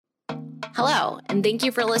Hello, and thank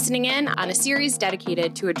you for listening in on a series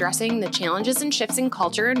dedicated to addressing the challenges and shifts in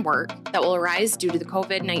culture and work that will arise due to the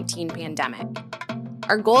COVID-19 pandemic.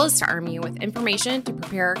 Our goal is to arm you with information to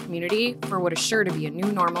prepare our community for what is sure to be a new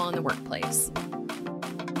normal in the workplace.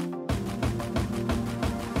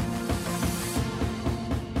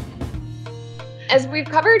 As we've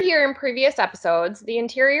covered here in previous episodes, the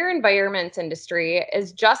interior environments industry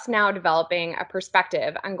is just now developing a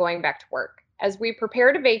perspective on going back to work. As we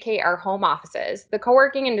prepare to vacate our home offices, the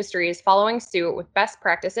co-working industry is following suit with best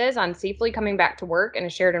practices on safely coming back to work in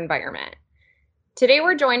a shared environment. Today,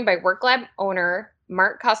 we're joined by Worklab owner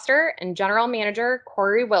Mark Custer and general manager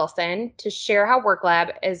Korie Wilson to share how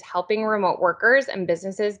Worklab is helping remote workers and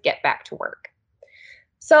businesses get back to work.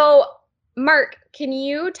 So, Mark, can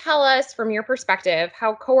you tell us from your perspective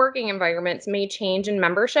how co-working environments may change in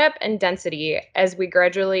membership and density as we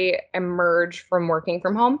gradually emerge from working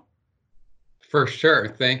from home? For sure.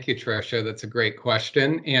 Thank you, Tricia. That's a great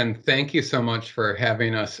question. And thank you so much for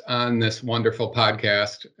having us on this wonderful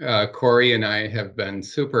podcast. Korie and I have been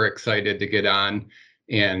super excited to get on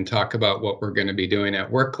and talk about what we're going to be doing at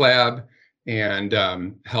Worklab and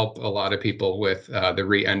help a lot of people with the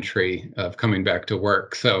re-entry of coming back to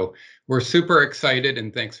work. So we're super excited,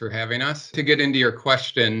 and thanks for having us. To get into your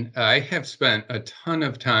question, I have spent a ton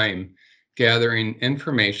of time gathering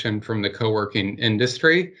information from the co-working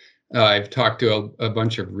industry. I've talked to a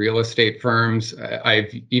bunch of real estate firms. I've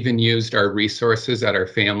even used our resources at our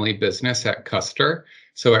family business at Custer.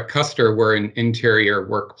 So at Custer, we're an interior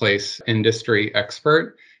workplace industry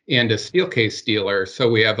expert and a steelcase dealer. So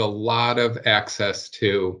we have a lot of access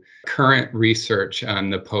to current research on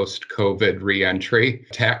the post-COVID reentry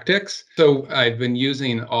tactics. So I've been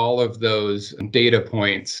using all of those data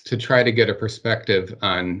points to try to get a perspective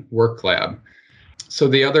on Worklab. So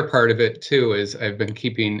the other part of it too is I've been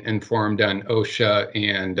keeping informed on OSHA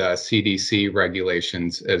and CDC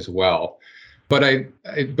regulations as well. But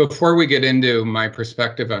before we get into my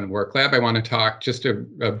perspective on Worklab, I want to talk just a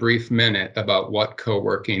brief minute about what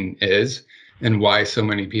co-working is and why so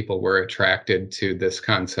many people were attracted to this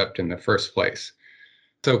concept in the first place.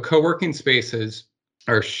 So co-working spaces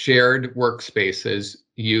are shared workspaces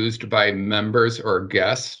used by members or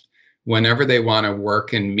guests whenever they want to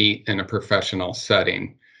work and meet in a professional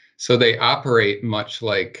setting. So they operate much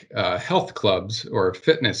like health clubs or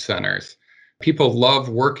fitness centers. People love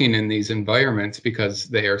working in these environments because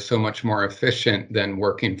they are so much more efficient than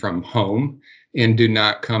working from home and do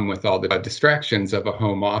not come with all the distractions of a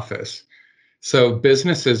home office. So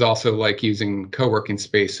businesses also like using co-working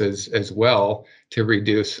spaces as well to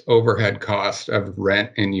reduce overhead costs of rent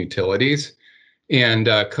and utilities. And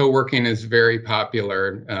co-working is very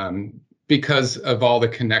popular because of all the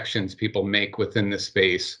connections people make within the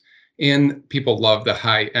space. And people love the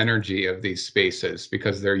high energy of these spaces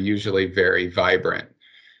because they're usually very vibrant.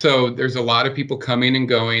 So there's a lot of people coming and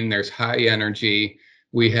going. There's high energy.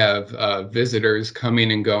 We have visitors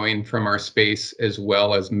coming and going from our space, as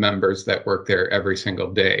well as members that work there every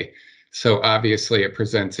single day. So obviously it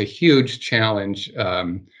presents a huge challenge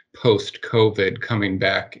post-COVID coming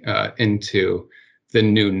back into the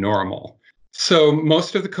new normal. So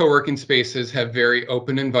most of the co-working spaces have very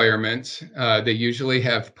open environments. They usually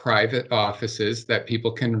have private offices that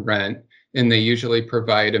people can rent, and they usually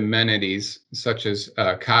provide amenities such as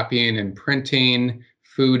copying and printing,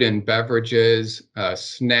 food and beverages,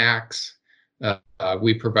 snacks.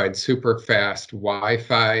 We provide super fast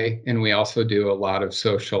Wi-Fi, and we also do a lot of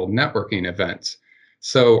social networking events.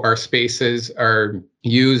 So our spaces are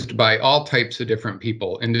used by all types of different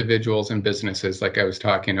people, individuals and businesses, like I was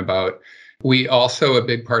talking about. We also, a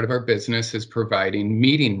big part of our business is providing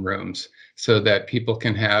meeting rooms so that people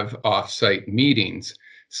can have off-site meetings.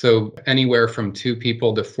 So anywhere from 2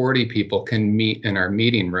 people to 40 people can meet in our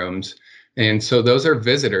meeting rooms. And so those are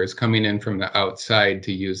visitors coming in from the outside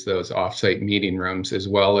to use those off-site meeting rooms, as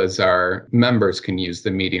well as our members can use the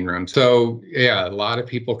meeting room. So yeah, a lot of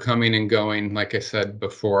people coming and going, like I said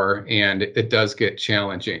before, and it does get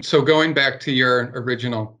challenging. So going back to your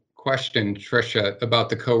original question, Tricia, about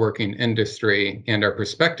the co-working industry and our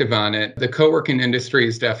perspective on it, the co-working industry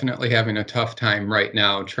is definitely having a tough time right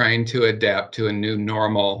now trying to adapt to a new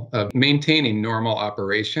normal of maintaining normal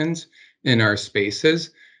operations in our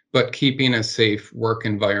spaces, but keeping a safe work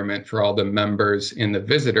environment for all the members and the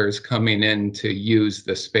visitors coming in to use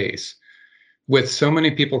the space. With so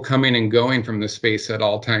many people coming and going from the space at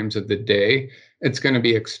all times of the day, it's going to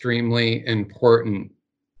be extremely important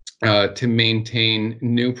to maintain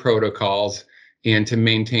new protocols and to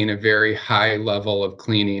maintain a very high level of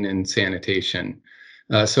cleaning and sanitation.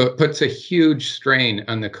 So it puts a huge strain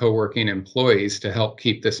on the co-working employees to help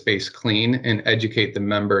keep the space clean and educate the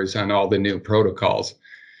members on all the new protocols.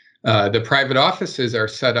 The private offices are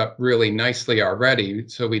set up really nicely already,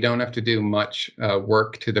 so we don't have to do much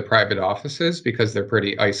work to the private offices because they're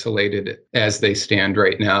pretty isolated as they stand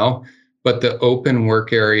right now. But the open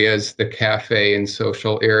work areas, the cafe and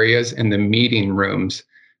social areas, and the meeting rooms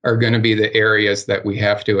are going to be the areas that we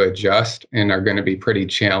have to adjust and are going to be pretty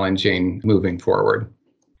challenging moving forward.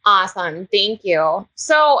 Awesome. Thank you.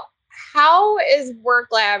 So, how is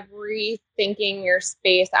Worklab rethinking your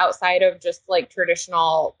space outside of just like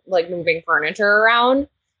traditional, like moving furniture around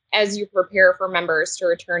as you prepare for members to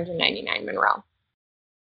return to 99 Monroe?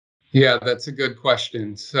 Yeah, that's a good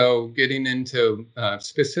question. So, getting into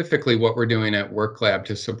specifically what we're doing at Worklab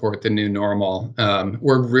to support the new normal,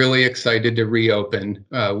 we're really excited to reopen.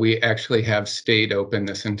 We actually have stayed open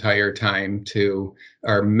this entire time to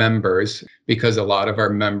our members because a lot of our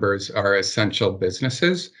members are essential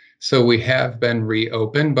businesses. So, we have been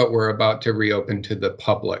reopened, but we're about to reopen to the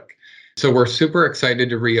public. So, we're super excited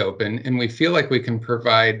to reopen, and we feel like we can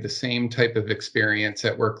provide the same type of experience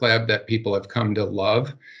at Worklab that people have come to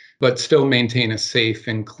love, but still maintain a safe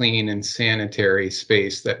and clean and sanitary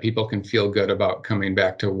space that people can feel good about coming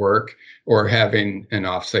back to work or having an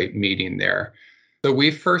offsite meeting there. So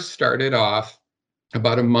we first started off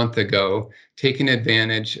about a month ago, taking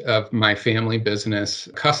advantage of my family business,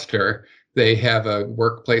 Custer. They have a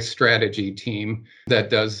workplace strategy team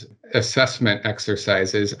that does assessment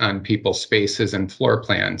exercises on people's spaces and floor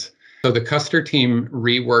plans. So the Custer team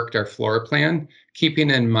reworked our floor plan, keeping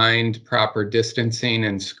in mind proper distancing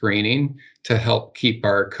and screening to help keep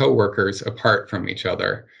our coworkers apart from each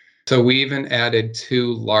other. So we even added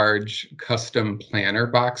 2 large custom planner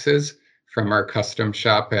boxes from our custom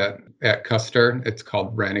shop at Custer. It's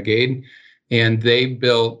called Renegade. And they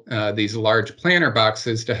built these large planner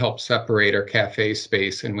boxes to help separate our cafe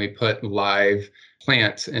space. And we put live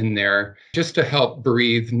plants in there just to help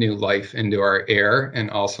breathe new life into our air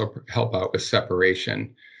and also help out with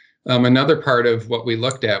separation. Another part of what we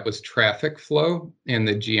looked at was traffic flow and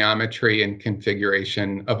the geometry and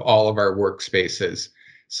configuration of all of our workspaces.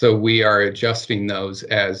 So we are adjusting those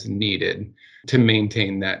as needed to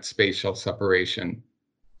maintain that spatial separation.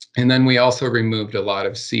 And then we also removed a lot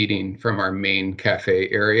of seating from our main cafe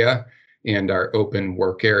area and our open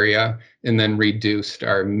work area, and then reduced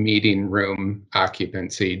our meeting room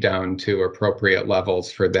occupancy down to appropriate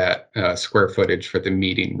levels for that square footage for the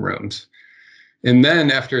meeting rooms. And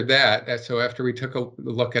then after that, so after we took a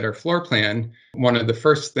look at our floor plan, one of the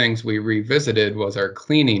first things we revisited was our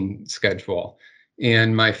cleaning schedule.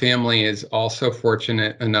 And my family is also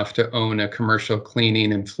fortunate enough to own a commercial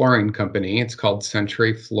cleaning and flooring company. It's called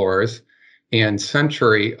Century Floors. And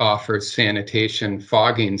Century offers sanitation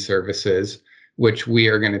fogging services, which we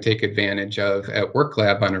are going to take advantage of at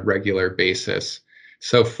Worklab on a regular basis.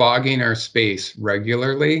 So fogging our space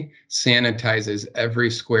regularly sanitizes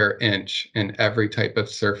every square inch and every type of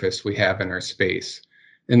surface we have in our space.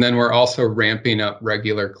 And then we're also ramping up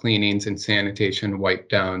regular cleanings and sanitation wipe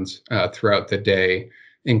downs throughout the day,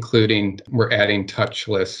 including we're adding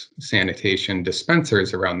touchless sanitation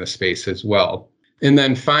dispensers around the space as well. And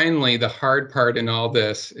then finally, the hard part in all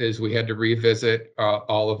this is we had to revisit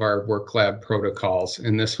all of our Worklab protocols.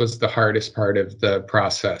 And this was the hardest part of the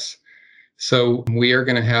process. So we are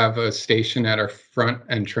going to have a station at our front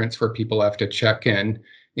entrance where people have to check in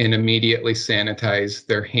and immediately sanitize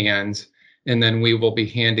their hands. And then we will be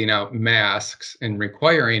handing out masks and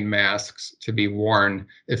requiring masks to be worn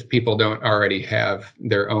if people don't already have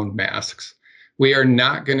their own masks. We are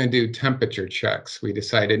not going to do temperature checks. We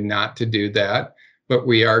decided not to do that, but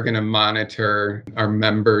we are going to monitor our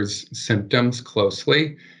members' symptoms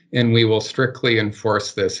closely. And we will strictly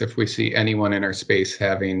enforce this if we see anyone in our space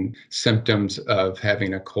having symptoms of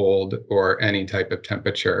having a cold or any type of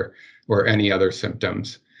temperature or any other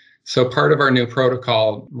symptoms. So part of our new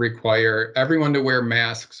protocol require everyone to wear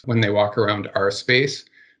masks when they walk around our space,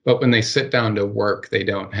 but when they sit down to work, they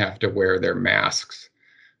don't have to wear their masks.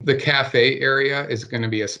 The cafe area is going to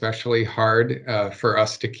be especially hard for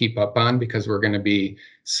us to keep up on because we're going to be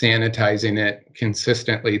sanitizing it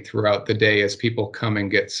consistently throughout the day as people come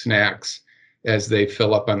and get snacks, as they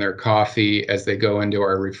fill up on their coffee, as they go into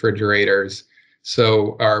our refrigerators.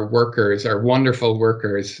 So our workers, our wonderful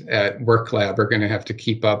workers at Worklab are going to have to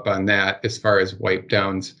keep up on that as far as wipe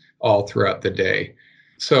downs all throughout the day.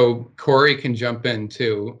 So Korie can jump in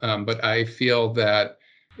too, but I feel that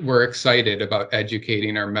we're excited about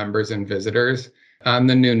educating our members and visitors on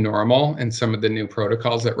the new normal and some of the new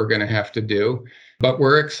protocols that we're going to have to do. But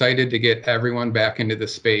we're excited to get everyone back into the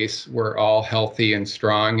space. We're all healthy and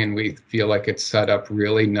strong, and we feel like it's set up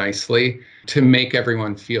really nicely to make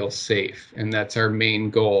everyone feel safe. And that's our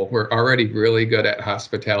main goal. We're already really good at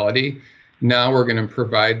hospitality. Now we're going to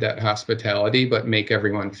provide that hospitality, but make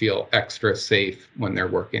everyone feel extra safe when they're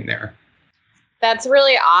working there. That's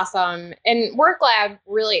really awesome. And Worklab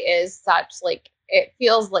really is such like, it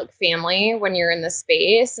feels like family when you're in the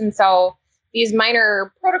space. And so these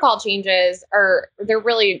minor protocol changes they're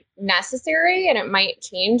really necessary, and it might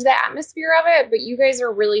change the atmosphere of it, but you guys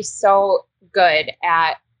are really so good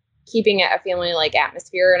at keeping it a family like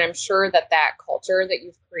atmosphere. And I'm sure that culture that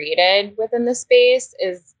you've created within the space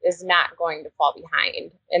is not going to fall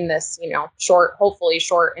behind in this, hopefully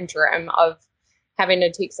short interim of having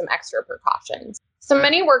to take some extra precautions. So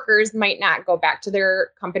many workers might not go back to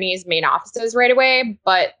their company's main offices right away,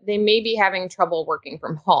 but they may be having trouble working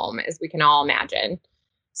from home, as we can all imagine.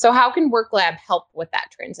 So how can Worklab help with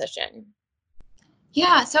that transition?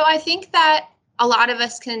 Yeah, so I think that a lot of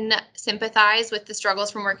us can sympathize with the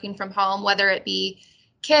struggles from working from home, whether it be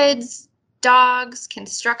kids, dogs,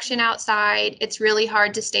 construction outside. It's really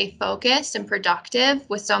hard to stay focused and productive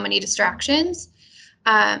with so many distractions.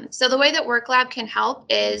 So the way that Worklab can help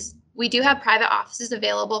is we do have private offices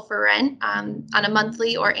available for rent on a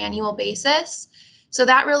monthly or annual basis. So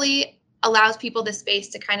that really allows people the space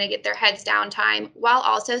to kind of get their heads down time while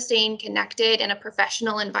also staying connected in a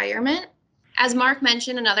professional environment. As Mark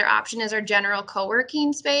mentioned, another option is our general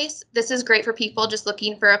co-working space. This is great for people just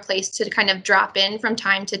looking for a place to kind of drop in from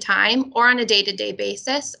time to time or on a day-to-day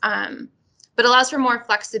basis, but allows for more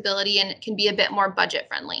flexibility and it can be a bit more budget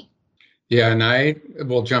friendly. Yeah, and I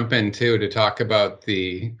will jump in too to talk about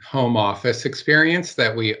the home office experience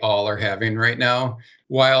that we all are having right now.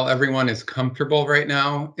 While everyone is comfortable right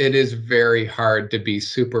now, it is very hard to be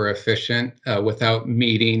super efficient without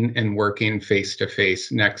meeting and working face to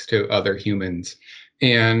face next to other humans.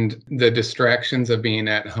 And the distractions of being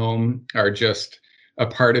at home are just a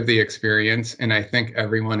part of the experience. And I think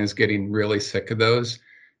everyone is getting really sick of those.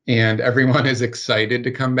 And everyone is excited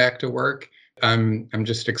to come back to work. I'm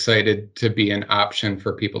just excited to be an option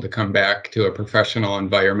for people to come back to a professional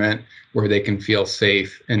environment where they can feel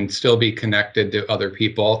safe and still be connected to other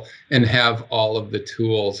people and have all of the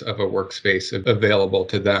tools of a workspace available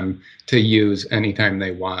to them to use anytime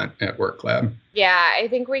they want at Worklab. Yeah, I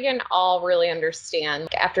think we can all really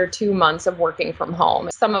understand after 2 months of working from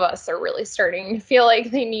home, some of us are really starting to feel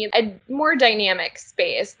like they need a more dynamic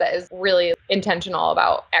space that is really intentional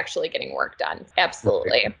about actually getting work done.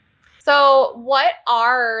 Absolutely. Right. So what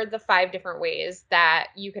are the 5 different ways that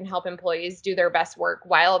you can help employees do their best work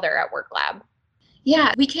while they're at Worklab?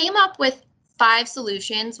 Yeah, we came up with 5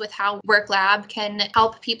 solutions with how Worklab can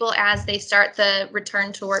help people as they start the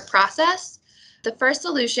return to work process. The first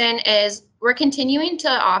solution is we're continuing to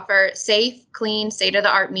offer safe, clean,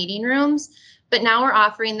 state-of-the-art meeting rooms, but now we're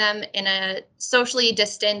offering them in a socially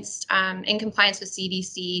distanced, in compliance with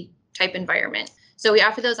CDC type environment. So we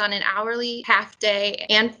offer those on an hourly, half day,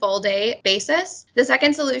 and full day basis. The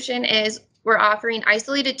second solution is we're offering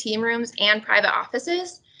isolated team rooms and private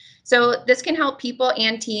offices. So this can help people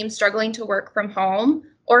and teams struggling to work from home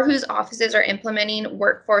or whose offices are implementing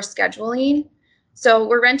workforce scheduling. So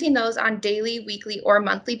we're renting those on daily, weekly, or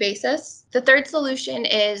monthly basis. The third solution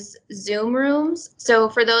is Zoom rooms. So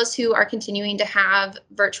for those who are continuing to have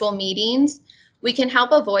virtual meetings, we can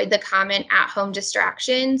help avoid the common at-home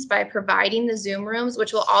distractions by providing the Zoom rooms,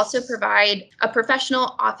 which will also provide a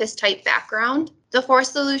professional office-type background. The fourth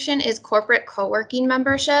solution is corporate co-working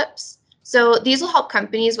memberships. So these will help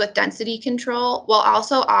companies with density control while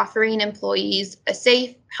also offering employees a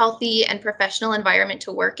safe, healthy, and professional environment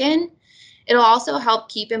to work in. It'll also help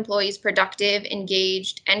keep employees productive,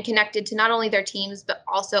 engaged, and connected to not only their teams, but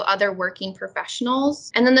also other working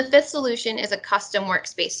professionals. And then the fifth solution is a custom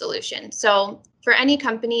workspace solution. So for any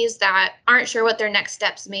companies that aren't sure what their next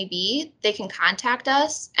steps may be, they can contact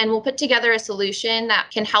us and we'll put together a solution that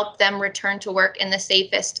can help them return to work in the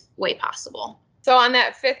safest way possible. So on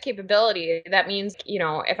that fifth capability, that means,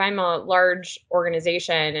 if I'm a large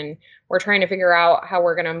organization and we're trying to figure out how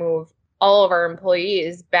we're going to move all of our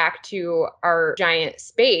employees back to our giant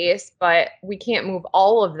space, but we can't move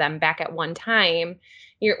all of them back at one time.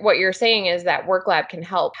 What you're saying is that Worklab can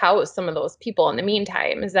help house some of those people in the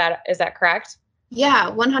meantime. Is that correct?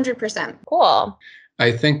 Yeah, 100%. Cool.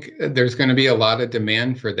 I think there's going to be a lot of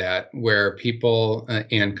demand for that, where people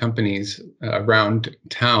and companies around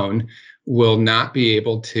town will not be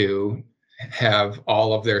able to have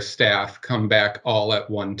all of their staff come back all at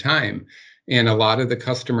one time. And a lot of the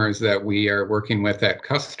customers that we are working with at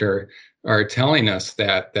Custer are telling us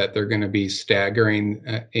that they're going to be staggering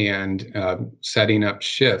and setting up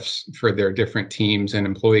shifts for their different teams and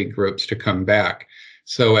employee groups to come back.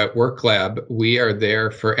 So at Worklab, we are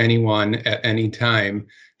there for anyone at any time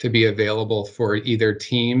to be available for either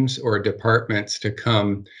teams or departments to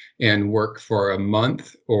come and work for a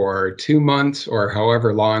month or 2 months or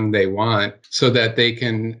however long they want, so that they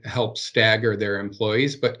can help stagger their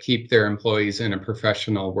employees, but keep their employees in a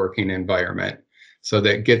professional working environment. So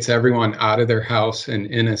that gets everyone out of their house and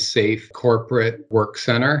in a safe corporate work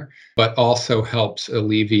center, but also helps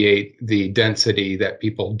alleviate the density that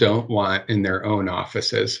people don't want in their own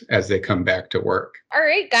offices as they come back to work. All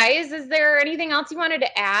right, guys, is there anything else you wanted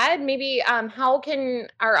to add? Maybe how can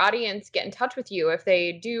our audience get in touch with you if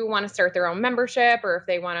they do want to start their own membership, or if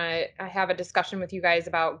they want to have a discussion with you guys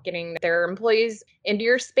about getting their employees into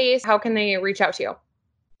your space? How can they reach out to you?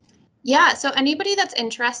 Yeah, so anybody that's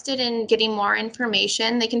interested in getting more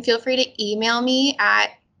information, they can feel free to email me at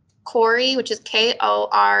Korie, which is Korie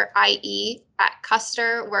at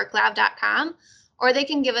CusterWorklab.com, or they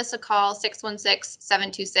can give us a call,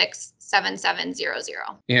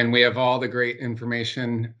 616-726-7700. And we have all the great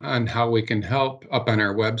information on how we can help up on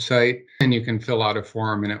our website, and you can fill out a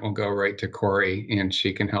form and it will go right to Korie and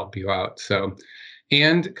she can help you out. So,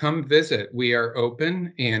 and come visit. We are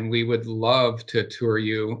open and we would love to tour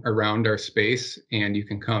you around our space, and you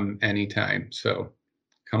can come anytime. So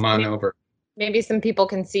come on over. Maybe some people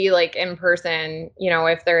can see like in person,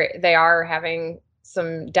 if they are having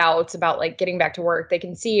some doubts about like getting back to work, they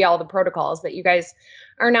can see all the protocols that you guys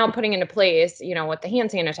are now putting into place, with the hand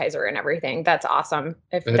sanitizer and everything. That's awesome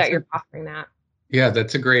that you're offering that. Yeah,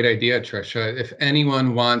 that's a great idea, Tricia. If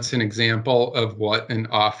anyone wants an example of what an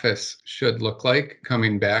office should look like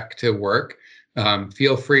coming back to work,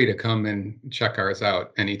 feel free to come and check ours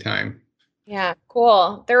out anytime. Yeah,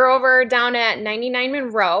 cool. They're over down at 99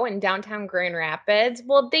 Monroe in downtown Grand Rapids.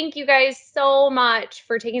 Well, thank you guys so much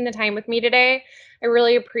for taking the time with me today. I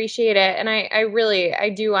really appreciate it. And I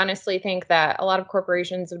do honestly think that a lot of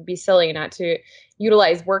corporations would be silly not to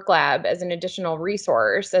utilize Worklab as an additional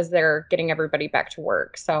resource as they're getting everybody back to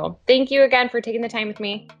work. So thank you again for taking the time with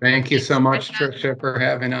me. Thank you so much, Tricia, for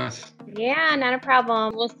having us. Yeah, not a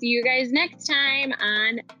problem. We'll see you guys next time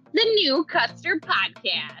on the new Custer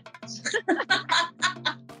podcast.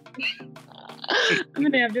 I'm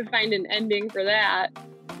going to have to find an ending for that.